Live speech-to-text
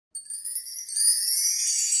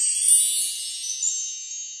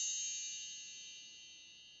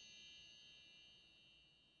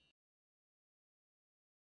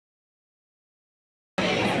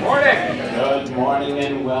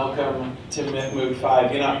welcome to Mythmoot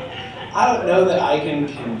V. You know, I don't know that I can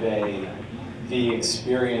convey the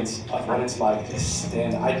experience of what it's like to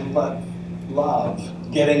stand. I love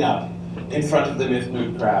getting up in front of the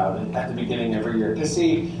Mythmoot crowd at the beginning of every year. Because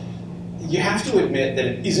see, you have to admit that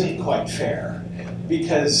it isn't quite fair,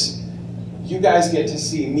 because you guys get to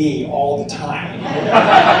see me all the time.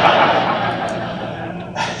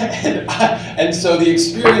 And so the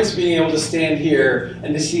experience being able to stand here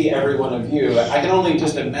and to see every one of you, I can only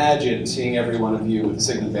just imagine seeing every one of you with the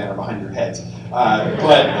Signum banner behind your heads.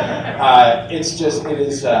 It's just, it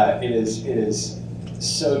is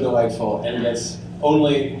so delightful, and it's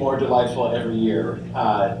only more delightful every year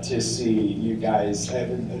to see you guys,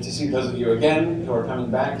 to see those of you again who are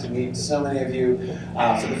coming back, to meet so many of you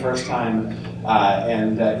for the first time.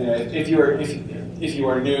 You know, if you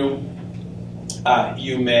are new,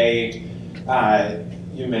 you may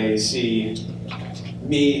see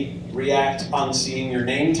me react on seeing your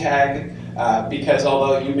name tag, because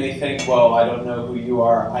although you may think, well, I don't know who you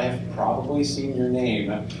are, I have probably seen your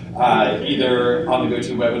name either on the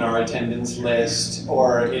GoToWebinar attendance list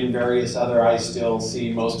or in various other. I still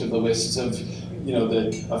see most of the lists of, you know,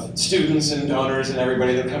 of students and donors and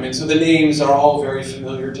everybody that come in. So the names are all very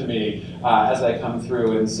familiar to me as I come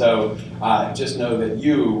through, and so just know that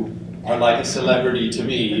you are like a celebrity to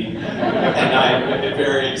me, and I'm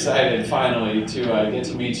very excited finally to get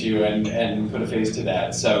to meet you and put a face to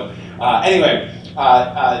that. So anyway,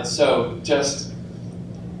 so just,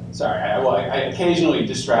 sorry, I occasionally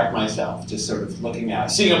distract myself, just sort of looking out,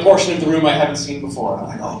 seeing a portion of the room I haven't seen before, and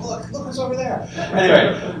I'm like, oh, look who's over there.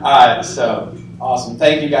 Anyway, so awesome.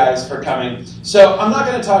 Thank you guys for coming. So I'm not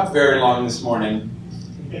going to talk very long this morning.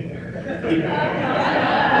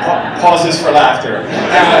 Pauses for laughter.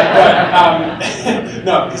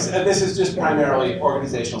 No, this is just primarily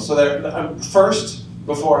organizational. So first,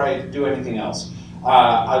 before I do anything else,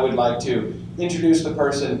 I would like to introduce the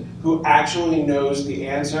person who actually knows the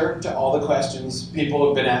answer to all the questions people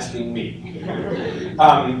have been asking me.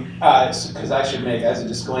 Because I should make, as a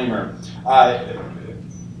disclaimer,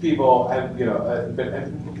 people have, you know,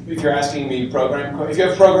 if you're asking me if you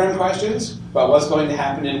have program questions about what's going to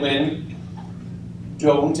happen and when,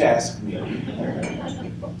 don't ask me.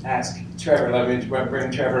 Ask Trevor. Let me bring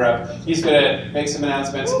Trevor up. He's going to make some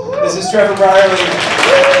announcements. This is Trevor Brierly,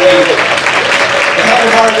 the head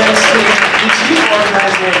of our events team, the chief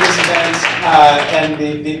organizer of this event, and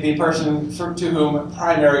the person to whom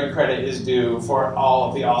primary credit is due for all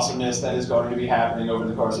of the awesomeness that is going to be happening over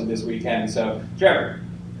the course of this weekend. So, Trevor.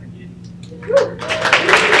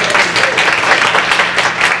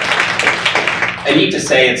 I need to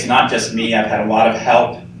say it's not just me. I've had a lot of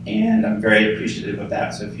help, and I'm very appreciative of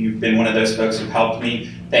that. So if you've been one of those folks who've helped me,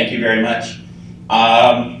 thank you very much.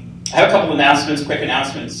 I have a couple of announcements, quick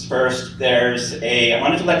announcements. First, I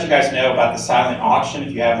wanted to let you guys know about the silent auction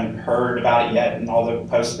if you haven't heard about it yet and all the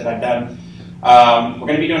posts that I've done. We're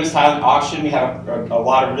going to be doing a silent auction. We have a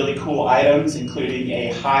lot of really cool items, including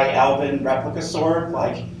a high elven replica sword,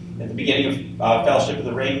 like at the beginning of Fellowship of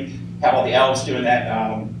the Ring, have all the elves doing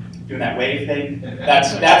that wave thing.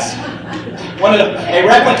 That's one of a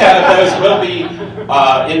replica of those will be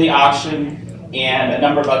in the auction, and a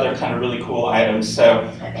number of other kind of really cool items. So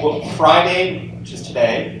Friday, which is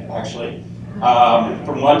today, actually,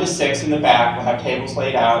 from 1 to 6 in the back, we'll have tables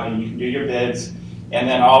laid out, and you can do your bids. And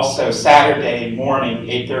then also Saturday morning,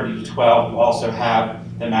 8:30 to 12, we'll also have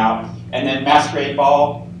them out. And then Masquerade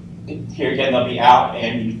Ball, here again, they'll be out,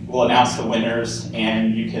 and we'll announce the winners,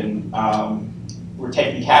 and you can. We're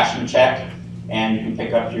taking cash and check, and you can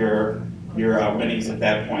pick up your winnings at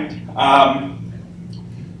that point.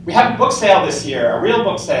 We have a book sale this year, a real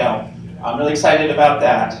book sale. I'm really excited about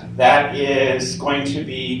that. That is going to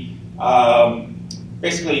be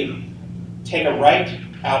basically take a right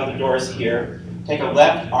out of the doors here, take a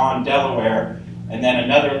left on Delaware, and then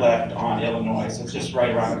another left on Illinois. So it's just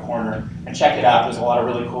right around the corner. And check it out. There's a lot of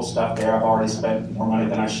really cool stuff there. I've already spent more money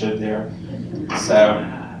than I should there. So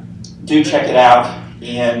do check it out.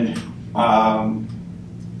 And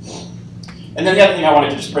then the other thing I wanted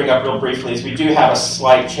to just bring up real briefly is we do have a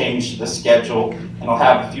slight change to the schedule, and I'll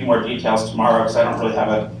have a few more details tomorrow because I don't really have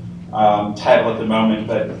a title at the moment,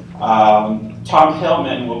 but Tom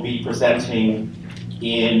Hillman will be presenting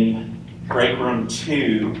in Break Room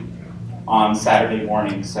 2 on Saturday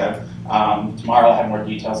morning. So tomorrow I'll have more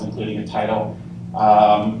details, including a title.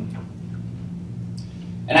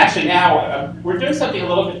 And actually now, we're doing something a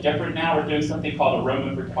little bit different now. We're doing something called a Room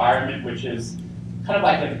of Requirement, which is kind of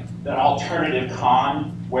like an alternative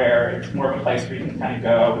con, where it's more of a place where you can kind of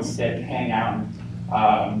go and sit and hang out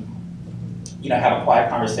and have a quiet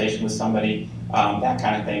conversation with somebody, that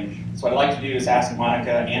kind of thing. So what I'd like to do is ask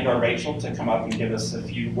Monica and or Rachel to come up and give us a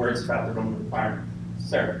few words about the room requirement.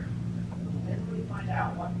 Sir. How do we find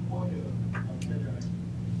out what more to consider?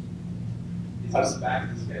 These Us. are back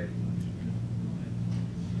to schedule.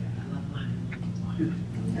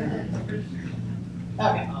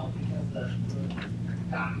 Okay.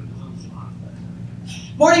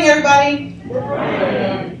 Morning, everybody.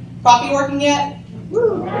 Coffee working yet?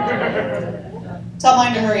 Tell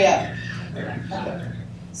mine to hurry up.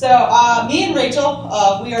 So, me and Rachel,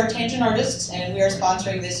 we are tangent artists, and we are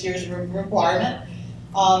sponsoring this year's room requirement.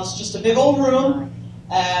 It's just a big old room,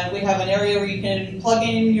 and we have an area where you can plug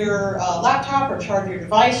in your laptop or charge your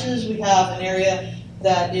devices. We have an area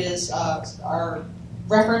that is our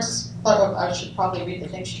reference. I should probably read the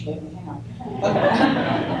thing she gave me. Hang on.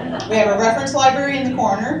 Okay. We have a reference library in the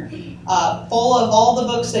corner, full of all the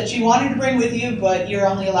books that you wanted to bring with you, but you're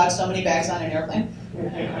only allowed so many bags on an airplane.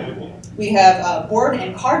 We have board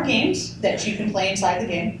and card games that you can play inside the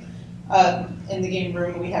game. In the game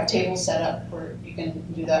room, we have tables set up where you can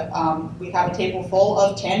do that. We have a table full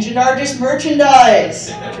of Tangent Artist merchandise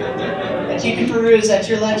that you can peruse at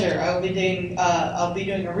your leisure. I'll be doing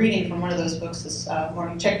a reading from one of those books this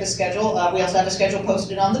morning. Check the schedule. We also have a schedule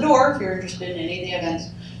posted on the door if you're interested in any of the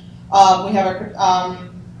events. We have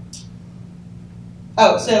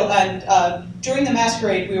our during the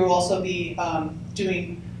masquerade, we will also be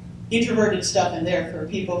doing introverted stuff in there for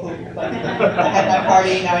people who, like, I had my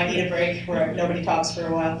party, now I need a break, where nobody talks for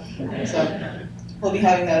a while. So we'll be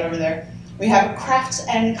having that over there. We have crafts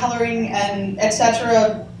and coloring and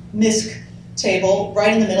etc. misc table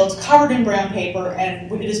right in the middle. It's covered in brown paper, and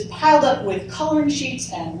it is piled up with coloring sheets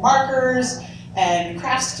and markers and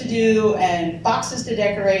crafts to do and boxes to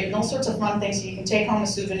decorate and all sorts of fun things so you can take home a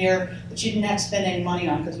souvenir that you didn't have to spend any money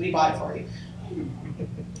on because we buy it for you.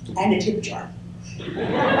 And a tip jar.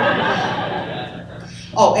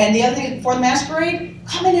 Oh, and the other thing for the masquerade,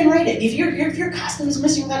 come in and rate it. If your costume is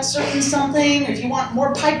missing that certain something, or if you want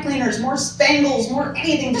more pipe cleaners, more spangles, more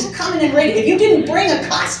anything, just come in and rate it. If you didn't bring a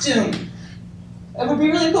costume, it would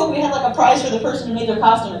be really cool if we had like a prize for the person who made their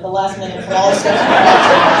costume at the last minute for all the stuff.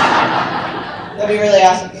 That'd be really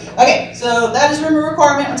awesome. Okay, so that is room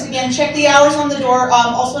requirement. Once again, check the hours on the door.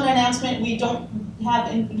 Also an announcement, do we have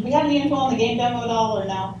any info on the game demo at all, or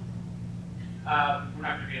no? We're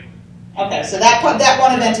not going to be able to. Okay, so that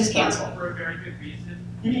one event is canceled. For a very good reason.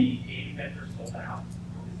 The game vendor sold out this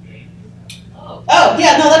game. Oh,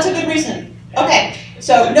 yeah, no, that's a good reason. Okay,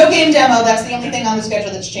 so no game demo. That's the only thing on the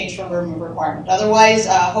schedule that's changed from room requirement. Otherwise,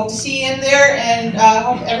 hope to see you in there, and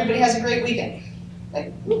hope everybody has a great weekend.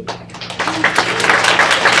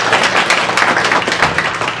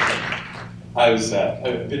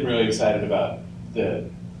 I've been really excited about the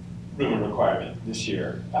room requirement this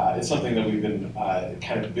year. It's something that we've been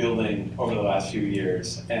kind of building over the last few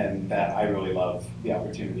years, and that I really love the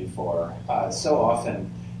opportunity for. So often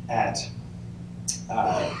at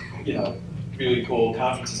really cool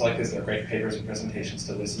conferences like this, there are great papers and presentations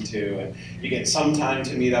to listen to, and you get some time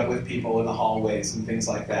to meet up with people in the hallways and things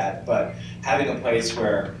like that. But having a place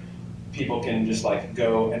where people can just like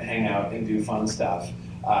go and hang out and do fun stuff,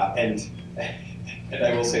 and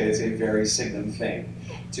I will say it's a very Signum thing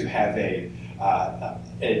to have an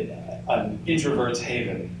introvert's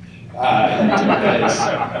haven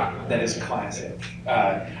that is classic.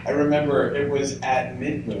 I remember it was at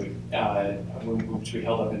Mythmoot, which we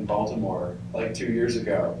held up in Baltimore like 2 years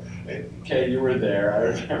ago. Kay, you were there. I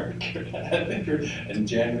remember, and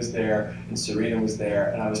Jen was there, and Serena was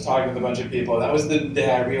there, and I was talking with a bunch of people. That was the day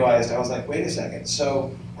I realized, I was like, wait a second.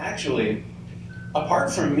 So actually, apart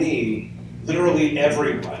from me, literally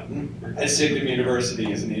everyone at Signum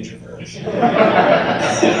University is an introvert. So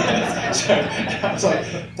I was like,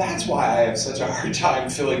 that's why I have such a hard time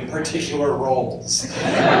filling particular roles.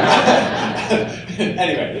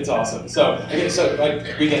 Anyway, it's awesome. So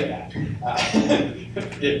like, we get that.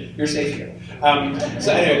 You're safe here.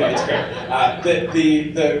 So anyway, it's great.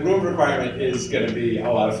 The room requirement is going to be a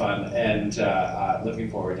lot of fun, and looking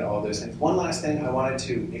forward to all of those things. One last thing I wanted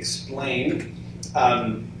to explain.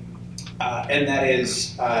 And that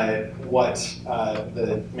is what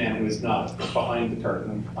the man who is not behind the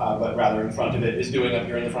curtain, but rather in front of it, is doing up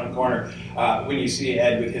here in the front corner. When you see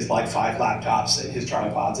Ed with his like 5 laptops and his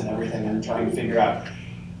tripods and everything, and trying to figure out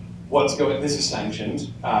what's going. This is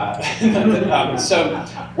sanctioned. So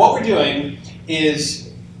what we're doing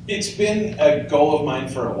is, it's been a goal of mine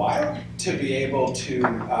for a while to be able to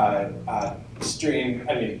stream.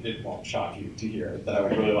 I mean, it won't shock you to hear that I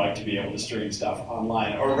would really like to be able to stream stuff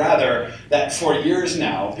online, or rather, that for years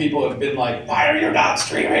now, people have been like, why are you not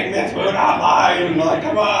streaming Mythmoot online? Like,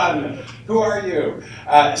 come on, who are you?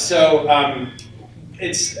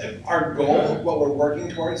 it's our goal, what we're working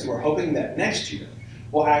towards, we're hoping that next year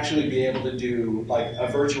we'll actually be able to do like a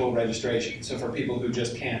virtual registration. So for people who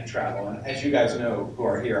just can't travel, and as you guys know who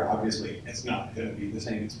are here, obviously it's not going to be the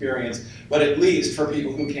same experience, but at least for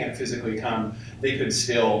people who can't physically come, they could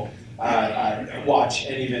still watch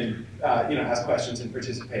and even ask questions and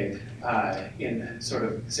participate in sort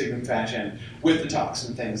of Signum fashion with the talks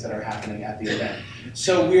and things that are happening at the event.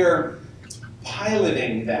 So we're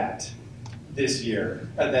piloting that this year.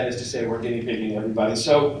 That is to say, we're guinea pigging everybody.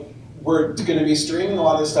 So we're going to be streaming a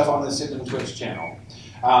lot of this stuff on the Signum Twitch channel.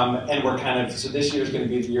 And we're so this year is going to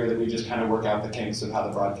be the year that we just kind of work out the kinks of how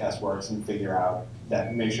the broadcast works and figure out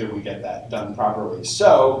that, make sure we get that done properly.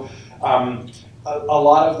 So a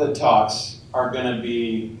lot of the talks are going to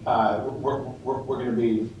be, we're going to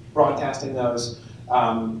be broadcasting those.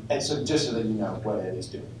 And so just so that you know what Ed is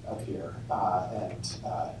doing up here and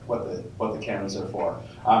what the cameras are for.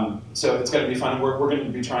 So it's going to be fun. We're going to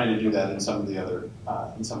be trying to do that in some of the other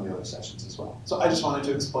sessions as well. So I just wanted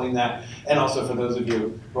to explain that. And also for those of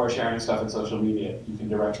you who are sharing stuff in social media, you can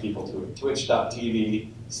direct people to it.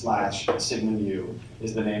 Twitch.tv/SignumU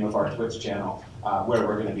is the name of our Twitch channel where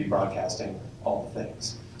we're going to be broadcasting all the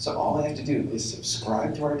things. So all they have to do is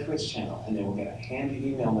subscribe to our Twitch channel, and they will get a handy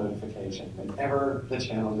email notification whenever the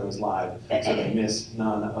channel goes live, so they miss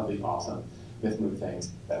none of the awesome Mythmoot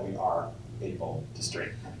things that we are able to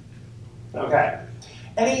stream. Okay.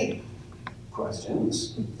 Any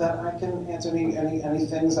questions that I can answer? Any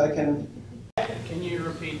things I can? Can you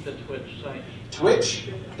repeat the Twitch site?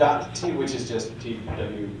 Twitch.tv, which is just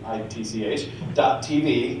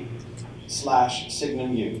twitch.tv/SignumU,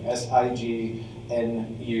 SIGNUMU.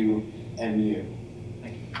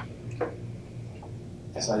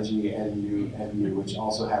 SIGNUMU, which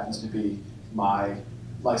also happens to be my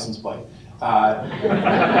license plate.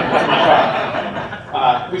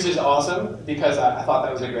 Which is awesome, because I thought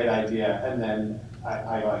that was a great idea, and then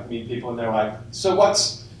I like meet people and they're like, so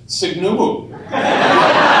what's Signumu?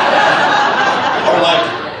 Or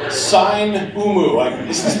like, sign Umu. Like,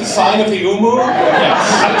 is this the sign of the Umu?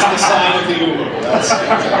 Yes, it's the sign of the Umu.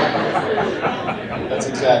 That's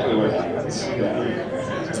exactly what happens. Yeah.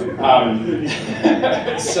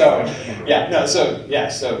 So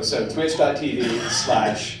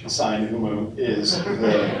twitch.tv/signumu is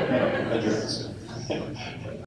the address